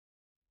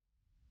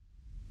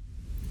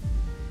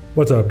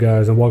What's up,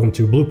 guys, and welcome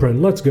to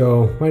Blueprint Let's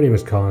Go. My name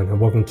is Colin, and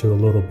welcome to a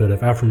little bit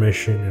of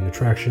affirmation and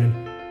attraction,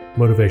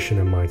 motivation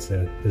and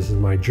mindset. This is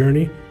my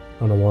journey,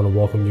 and I want to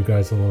welcome you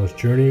guys along this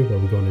journey where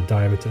we're going to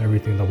dive into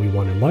everything that we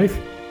want in life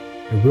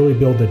and really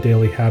build the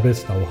daily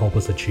habits that will help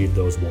us achieve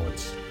those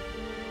wants.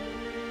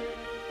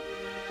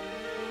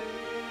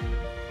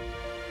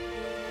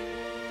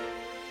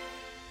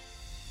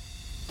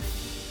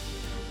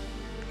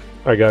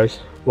 Alright guys,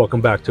 welcome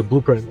back to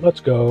Blueprint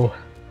Let's Go.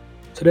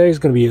 Today is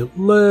going to be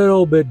a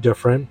little bit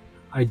different.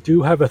 I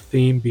do have a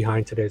theme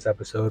behind today's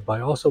episode, but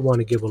I also want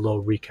to give a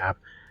little recap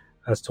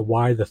as to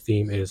why the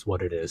theme is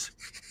what it is.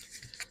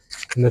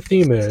 And the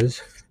theme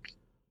is,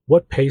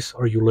 what pace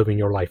are you living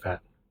your life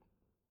at?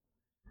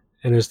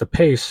 And is the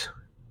pace,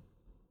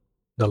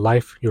 the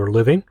life you're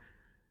living,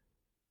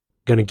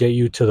 going to get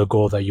you to the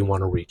goal that you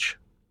want to reach?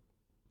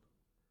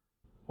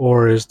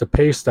 Or is the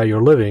pace that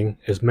you're living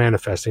is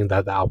manifesting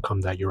the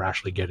outcome that you're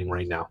actually getting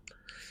right now?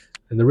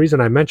 And the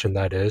reason I mention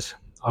that is,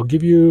 I'll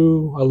give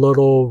you a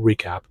little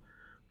recap.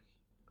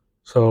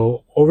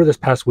 So over this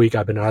past week,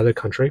 I've been out of the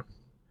country,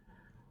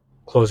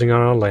 closing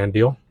on a land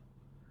deal.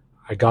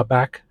 I got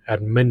back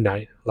at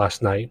midnight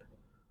last night,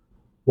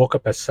 woke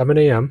up at 7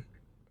 a.m.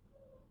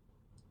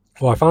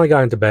 Well, I finally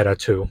got into bed at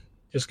 2,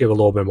 just to give a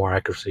little bit more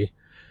accuracy.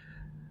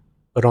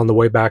 But on the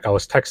way back, I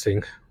was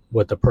texting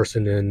with the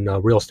person in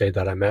real estate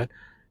that I met,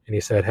 and he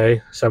said,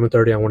 hey,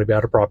 7:30, I want to be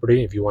out of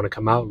property. If you want to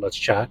come out, let's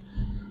chat.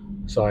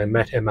 So I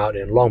met him out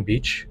in Long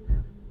Beach,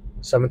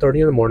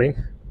 7:30 in the morning,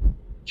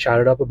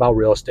 chatted up about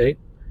real estate,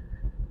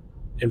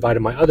 invited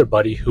my other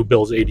buddy who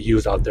builds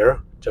ADUs out there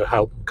to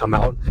help come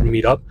out and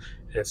meet up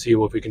and see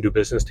if we can do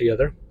business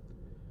together.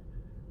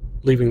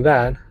 Leaving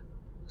that,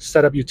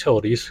 set up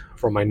utilities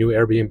for my new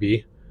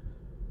Airbnb,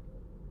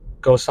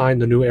 go sign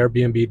the new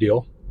Airbnb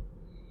deal,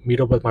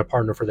 meet up with my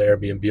partner for the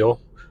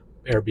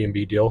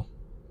Airbnb deal,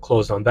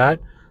 closed on that,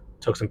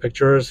 took some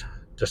pictures,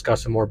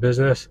 discussed some more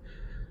business,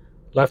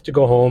 left to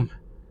go home,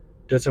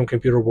 did some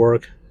computer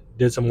work,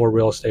 did some more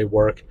real estate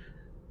work,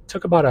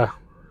 took about a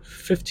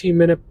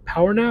 15-minute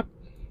power nap,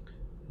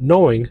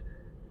 knowing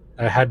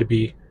I had to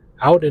be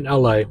out in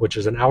LA, which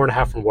is an hour and a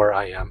half from where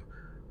I am,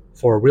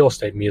 for a real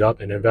estate meetup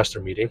and investor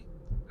meeting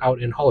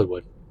out in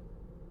Hollywood.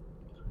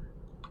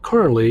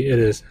 Currently, it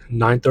is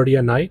 9:30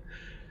 at night,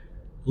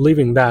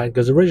 leaving that,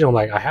 because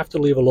originally I have to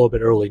leave a little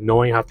bit early,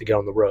 knowing I have to get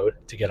on the road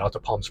to get out to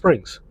Palm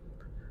Springs.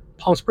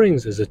 Palm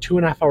Springs is a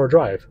 2.5-hour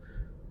drive.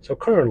 So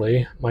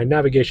currently, my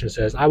navigation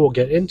says I will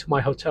get into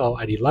my hotel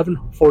at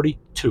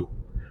 11:42,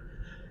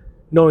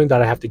 knowing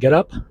that I have to get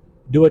up,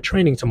 do a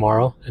training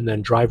tomorrow, and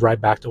then drive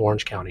right back to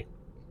Orange County.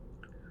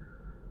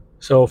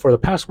 So for the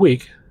past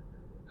week,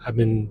 I've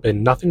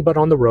been nothing but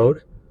on the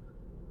road,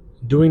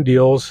 doing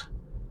deals,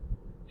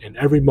 and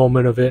every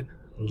moment of it,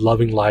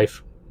 loving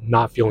life,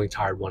 not feeling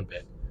tired one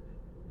bit.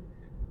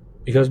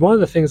 Because one of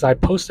the things I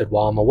posted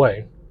while I'm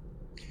away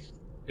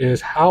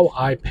is how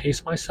I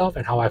pace myself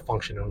and how I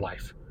function in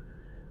life.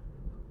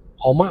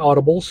 All my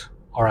audibles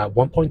are at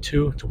 1.2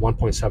 to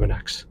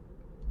 1.7x.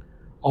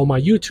 All my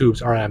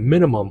YouTubes are at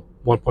minimum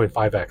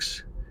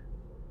 1.5x.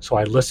 So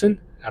I listen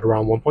at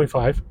around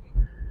 1.5.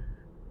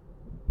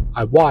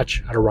 I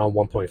watch at around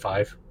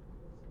 1.5.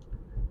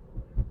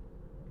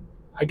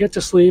 I get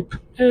to sleep,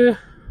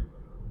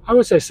 I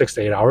would say 6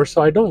 to 8 hours,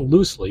 so I don't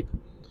lose sleep.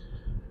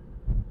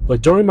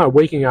 But during my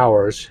waking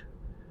hours,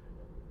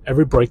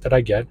 every break that I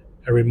get,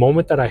 every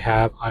moment that I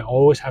have, I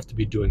always have to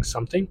be doing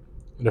something.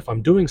 And if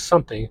I'm doing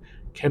something,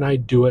 can I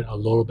do it a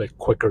little bit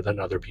quicker than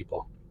other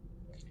people?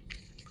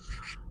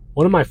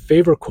 One of my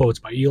favorite quotes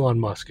by Elon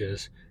Musk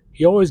is,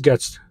 he always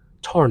gets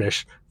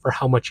tarnished for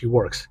how much he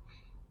works.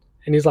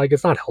 And he's like,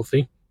 it's not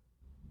healthy.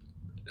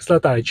 It's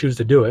not that I choose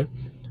to do it.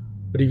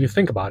 But if you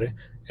think about it,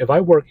 if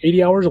I work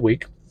 80 hours a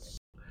week,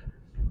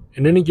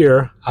 and in a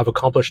year, I've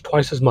accomplished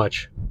twice as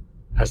much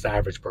as the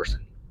average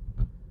person.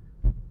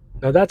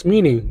 Now that's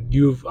meaning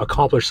you've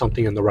accomplished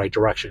something in the right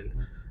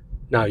direction.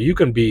 Now you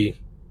can be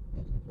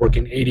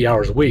working 80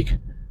 hours a week,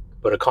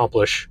 but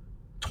accomplish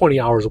 20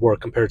 hours of work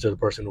compared to the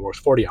person who works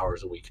 40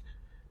 hours a week.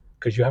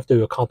 Because you have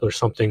to accomplish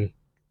something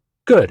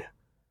good,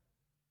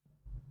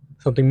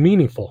 something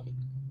meaningful.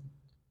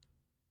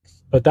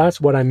 But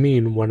that's what I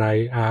mean when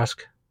I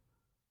ask,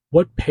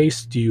 what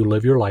pace do you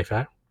live your life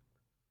at?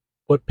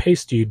 What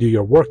pace do you do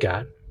your work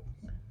at?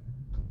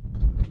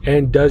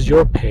 And does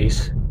your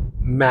pace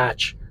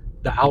match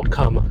the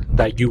outcome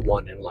that you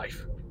want in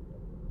life?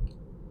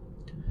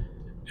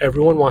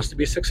 Everyone wants to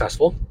be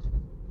successful.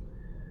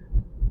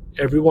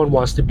 Everyone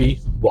wants to be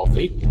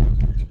wealthy.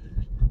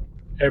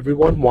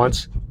 Everyone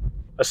wants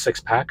a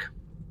six-pack,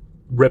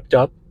 ripped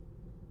up,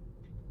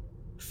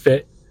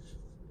 fit.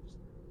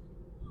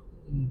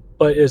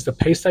 But is the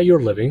pace that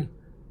you're living,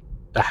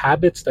 the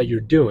habits that you're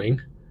doing,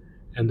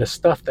 and the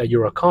stuff that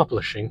you're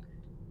accomplishing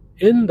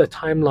in the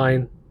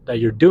timeline that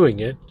you're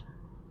doing it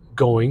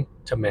going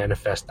to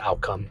manifest the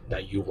outcome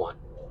that you want?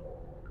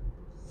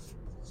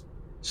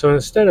 So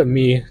instead of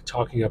me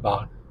talking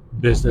about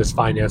business,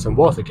 finance, and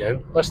wealth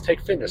again, let's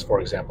take fitness, for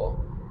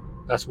example.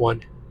 That's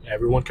one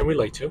everyone can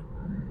relate to.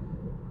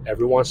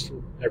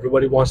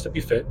 Everybody wants to be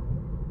fit.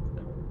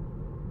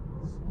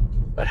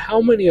 But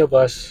how many of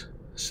us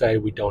say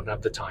we don't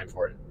have the time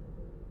for it?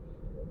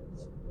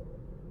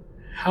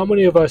 How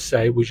many of us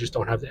say we just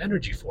don't have the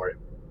energy for it?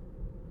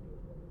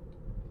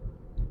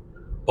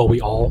 But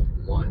we all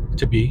want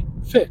to be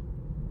fit,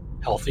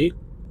 healthy,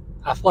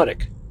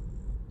 athletic.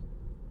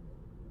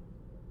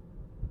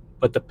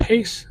 But the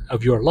pace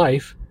of your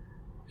life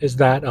is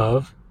that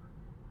of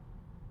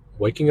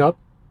waking up,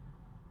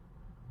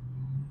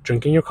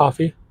 drinking your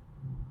coffee,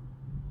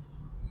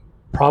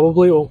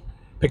 probably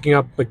picking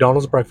up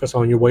McDonald's breakfast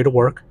on your way to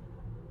work,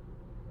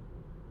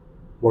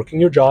 working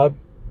your job,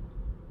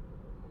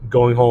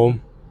 going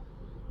home,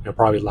 and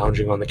probably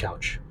lounging on the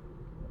couch.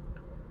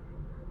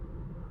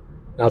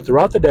 Now,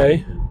 throughout the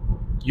day,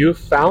 you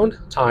found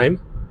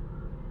time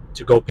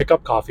to go pick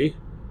up coffee.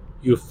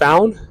 You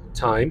found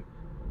time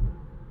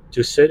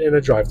to sit in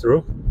a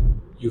drive-thru.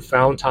 You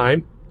found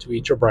time to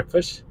eat your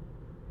breakfast.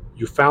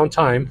 You found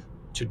time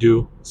to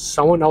do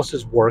someone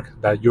else's work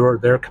that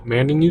they're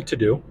commanding you to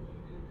do,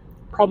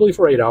 probably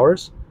for 8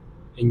 hours,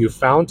 and you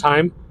found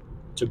time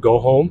to go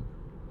home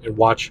and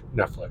watch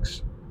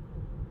Netflix.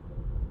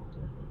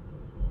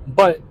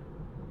 But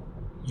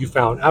you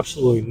found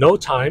absolutely no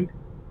time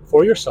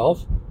for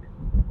yourself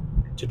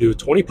to do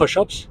 20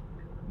 push-ups,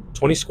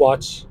 20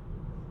 squats,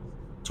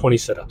 20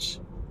 sit-ups.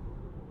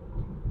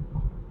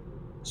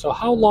 So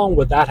how long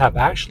would that have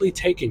actually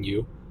taken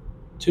you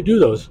to do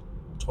those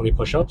 20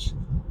 push-ups,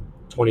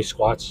 20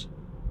 squats,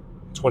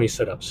 20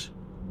 sit-ups?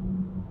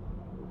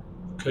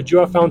 Could you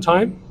have found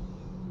time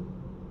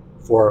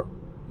for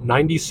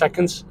 90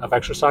 seconds of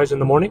exercise in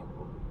the morning?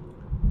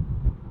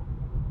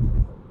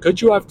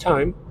 Could you have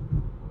time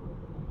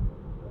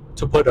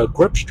to put a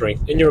grip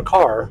strength in your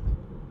car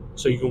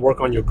so you can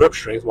work on your grip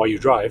strength while you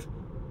drive?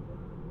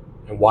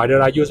 And why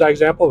did I use that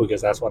example?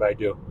 Because that's what I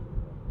do.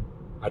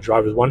 I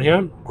drive with one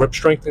hand, grip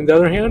strength in the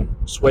other hand,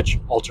 switch,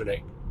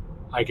 alternate.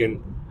 I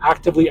can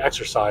actively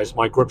exercise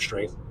my grip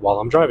strength while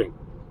I'm driving.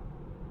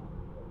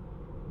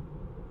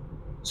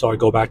 So I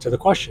go back to the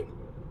question.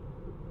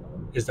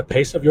 Is the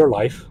pace of your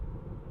life,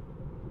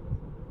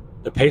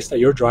 the pace that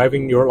you're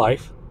driving your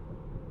life,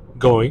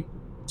 going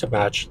to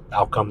match the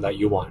outcome that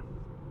you want?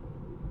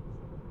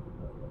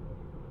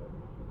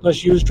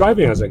 Let's use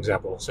driving as an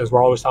example, since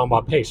we're always talking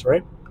about pace,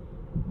 right?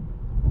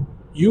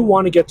 You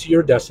want to get to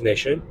your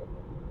destination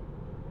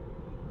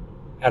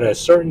at a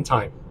certain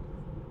time.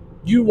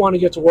 You want to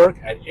get to work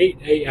at 8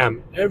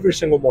 a.m. every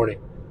single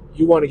morning.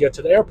 You want to get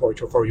to the airport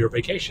for your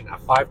vacation at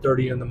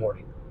 5:30 in the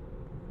morning.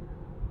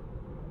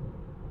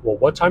 Well,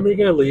 what time are you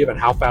going to leave and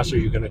how fast are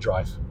you going to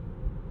drive?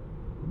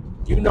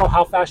 You know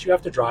how fast you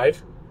have to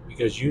drive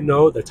because you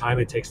know the time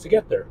it takes to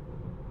get there.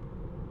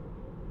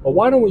 But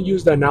why don't we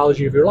use the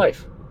analogy of your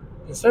life?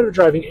 Instead of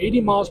driving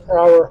 80 miles per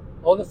hour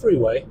on the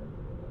freeway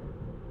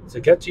to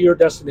get to your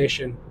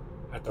destination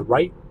at the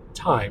right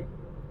time,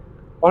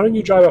 why don't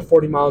you drive at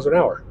 40 miles an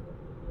hour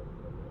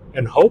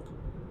and hope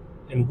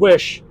and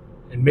wish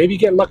and maybe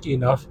get lucky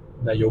enough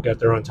that you'll get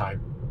there on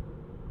time?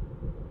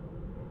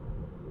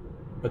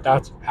 But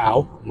that's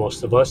how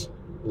most of us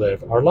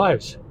live our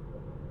lives.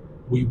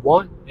 We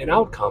want an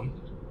outcome,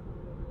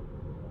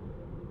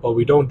 but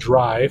we don't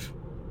drive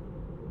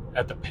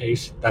at the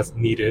pace that's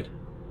needed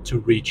to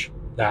reach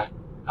that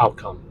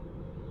outcome.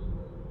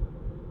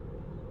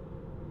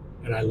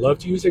 And I love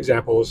to use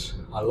examples.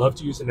 I love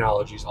to use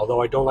analogies,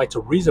 although I don't like to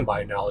reason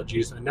by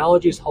analogies.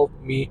 Analogies help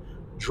me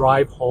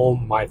drive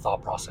home my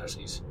thought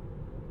processes.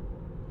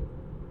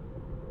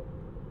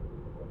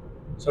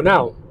 So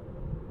now,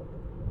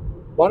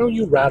 why don't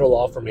you rattle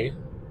off for me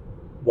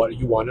what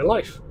you want in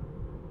life?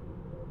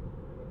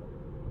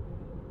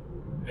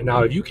 And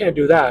now, if you can't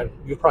do that,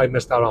 you probably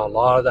missed out on a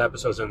lot of the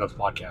episodes in this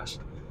podcast.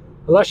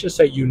 But let's just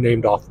say you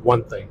named off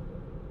one thing.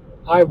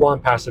 I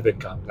want passive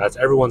income. That's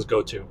everyone's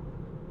go-to.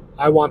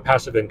 I want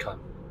passive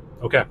income.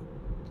 Okay.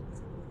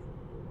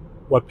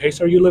 What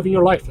pace are you living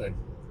your life then?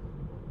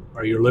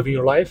 Are you living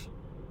your life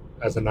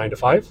as a 9 to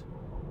 5?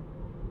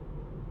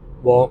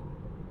 Well,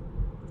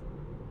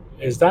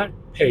 is that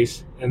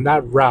pace and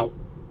that route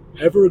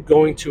ever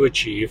going to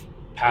achieve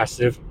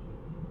passive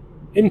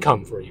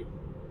income for you?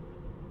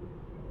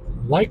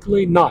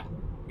 Likely not,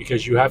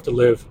 because you have to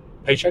live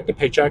paycheck to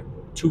paycheck,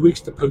 2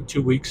 weeks to put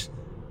 2 weeks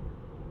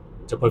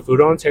to put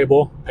food on the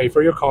table, pay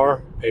for your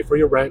car, pay for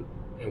your rent,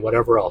 and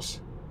whatever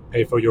else,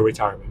 pay for your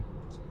retirement.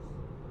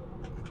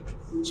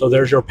 So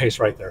there's your pace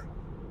right there.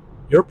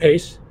 Your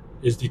pace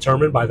is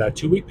determined by that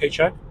 2-week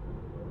paycheck,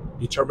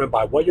 determined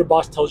by what your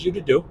boss tells you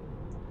to do,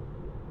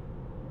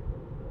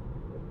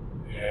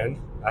 and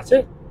that's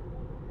it.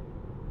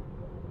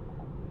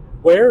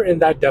 Where in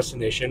that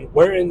destination,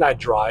 where in that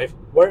drive,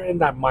 where in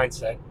that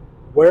mindset,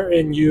 where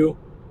in you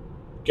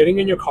getting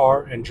in your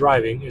car and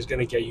driving is going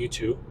to get you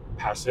to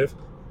passive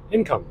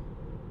income?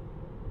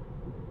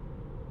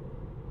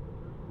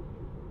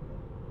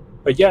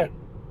 But yet,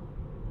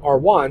 our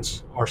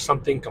wants are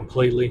something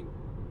completely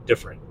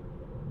different.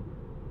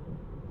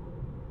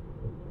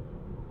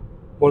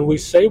 When we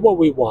say what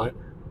we want,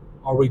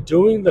 are we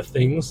doing the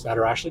things that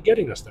are actually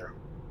getting us there?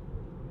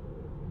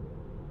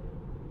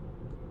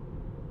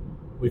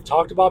 We've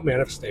talked about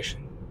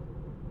manifestation.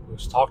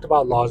 We've talked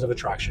about laws of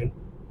attraction.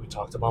 We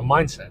talked about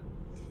mindset.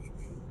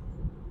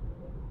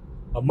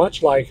 But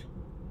much like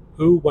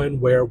who, when,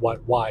 where,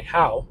 what, why,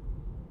 how,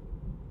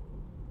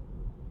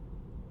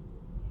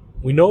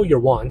 we know your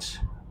wants.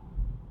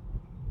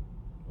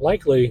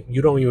 Likely,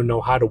 you don't even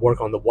know how to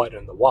work on the what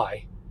and the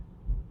why.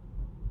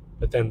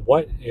 But then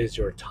what is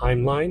your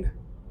timeline?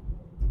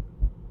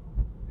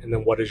 And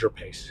then what is your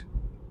pace?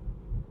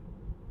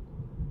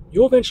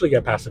 You'll eventually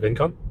get passive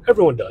income.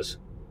 Everyone does.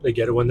 They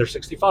get it when they're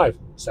 65,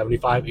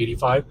 75,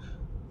 85,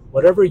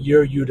 whatever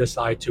year you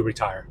decide to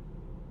retire.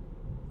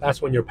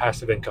 That's when your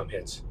passive income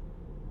hits.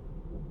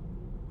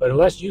 But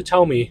unless you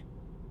tell me,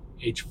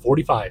 age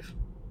 45,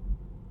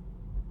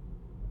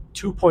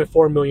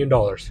 $2.4 million,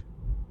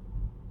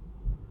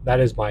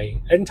 that is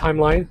my end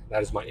timeline,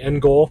 that is my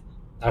end goal,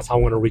 that's how I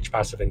want to reach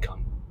passive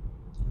income,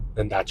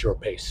 then that's your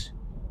pace.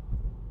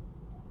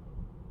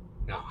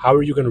 Now, how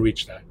are you going to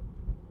reach that?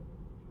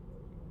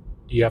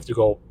 Do you have to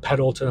go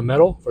pedal to the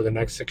metal for the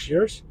next 6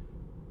 years?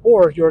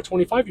 Or you're a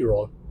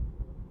 25-year-old.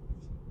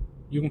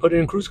 You can put it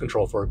in cruise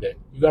control for a bit.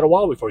 You got a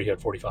while before you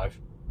hit 45.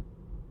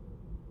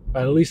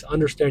 But at least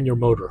understand your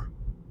motor.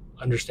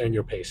 Understand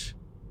your pace.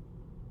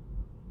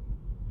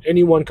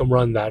 Anyone can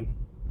run that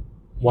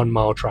 1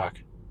 mile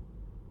track.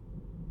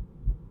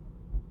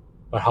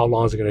 But how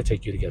long is it going to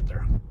take you to get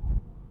there?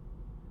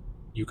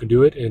 You can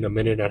do it in a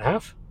minute and a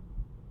half.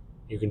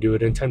 You can do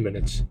it in 10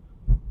 minutes.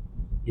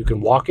 You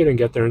can walk it and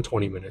get there in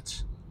 20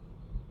 minutes.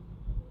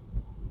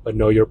 But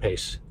know your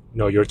pace.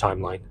 Know your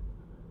timeline.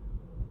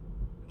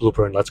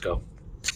 Blueprint, let's go.